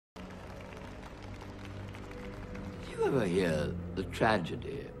you ever hear the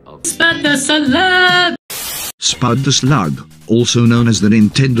tragedy of Spud the Slug? Spud the Slug, also known as the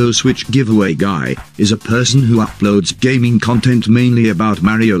Nintendo Switch giveaway guy, is a person who uploads gaming content mainly about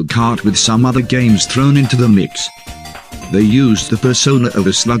Mario Kart with some other games thrown into the mix. They use the persona of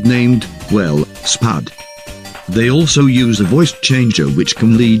a slug named, well, Spud. They also use a voice changer which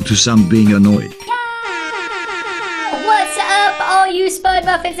can lead to some being annoyed. What's up, all you Spud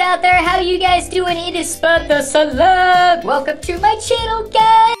Muffins out there? How you guys doing? It is Spud the Slug. Welcome to my channel,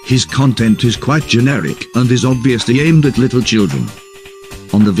 guys. His content is quite generic and is obviously aimed at little children.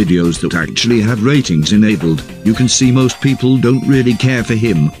 On the videos that actually have ratings enabled, you can see most people don't really care for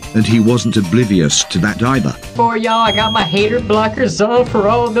him, and he wasn't oblivious to that either. For y'all, I got my hater blockers on for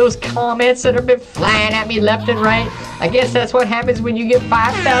all of those comments that have been flying at me left and right. I guess that's what happens when you get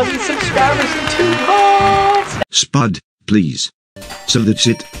 5,000 subscribers in 2 months. Spud, please. So that's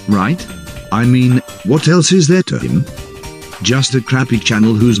it, right? I mean, what else is there to him? Just a crappy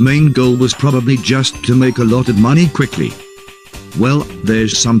channel whose main goal was probably just to make a lot of money quickly. Well,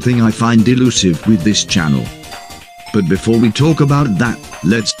 there's something I find elusive with this channel. But before we talk about that,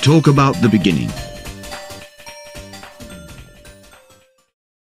 let's talk about the beginning.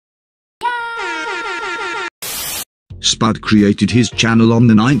 Spud created his channel on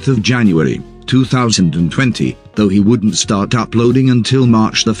the 9th of January, 2020, though he wouldn't start uploading until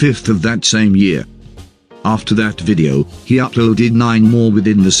March the 5th of that same year. After that video, he uploaded 9 more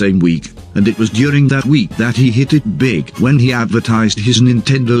within the same week, and it was during that week that he hit it big when he advertised his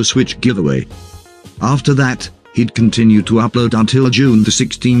Nintendo Switch giveaway. After that, he'd continue to upload until June the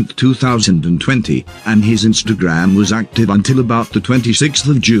 16th, 2020, and his Instagram was active until about the 26th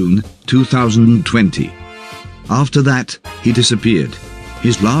of June, 2020. After that, he disappeared.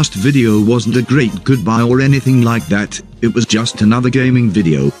 His last video wasn't a great goodbye or anything like that, it was just another gaming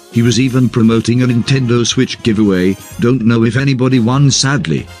video. He was even promoting a Nintendo Switch giveaway, don't know if anybody won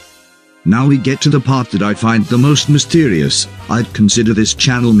sadly. Now we get to the part that I find the most mysterious. I'd consider this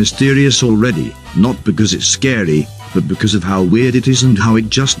channel mysterious already, not because it's scary, but because of how weird it is and how it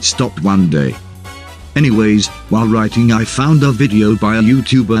just stopped one day. Anyways, while writing I found a video by a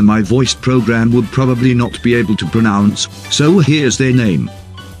YouTuber my voice program would probably not be able to pronounce, so here's their name.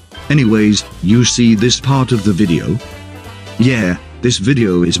 Anyways, you see this part of the video? Yeah, this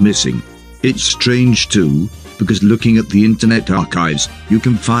video is missing. It's strange too, because looking at the internet archives, you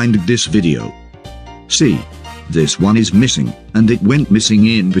can find this video. See? This one is missing, and it went missing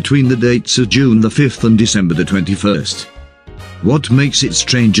in between the dates of June the 5th and December the 21st. What makes it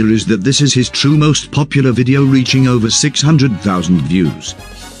stranger is that this is his true most popular video reaching over 600,000 views.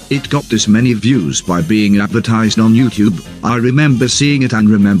 It got this many views by being advertised on YouTube. I remember seeing it and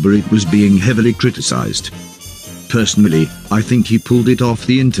remember it was being heavily criticized. Personally, I think he pulled it off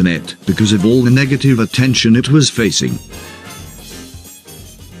the internet because of all the negative attention it was facing.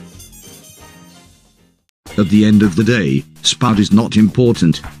 At the end of the day, Spud is not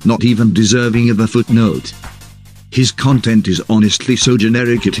important, not even deserving of a footnote. His content is honestly so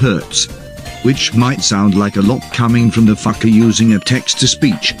generic it hurts. Which might sound like a lot coming from the fucker using a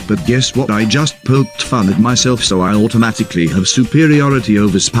text-to-speech, but guess what, I just poked fun at myself, so I automatically have superiority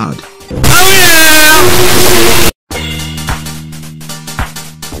over Spud. Oh yeah!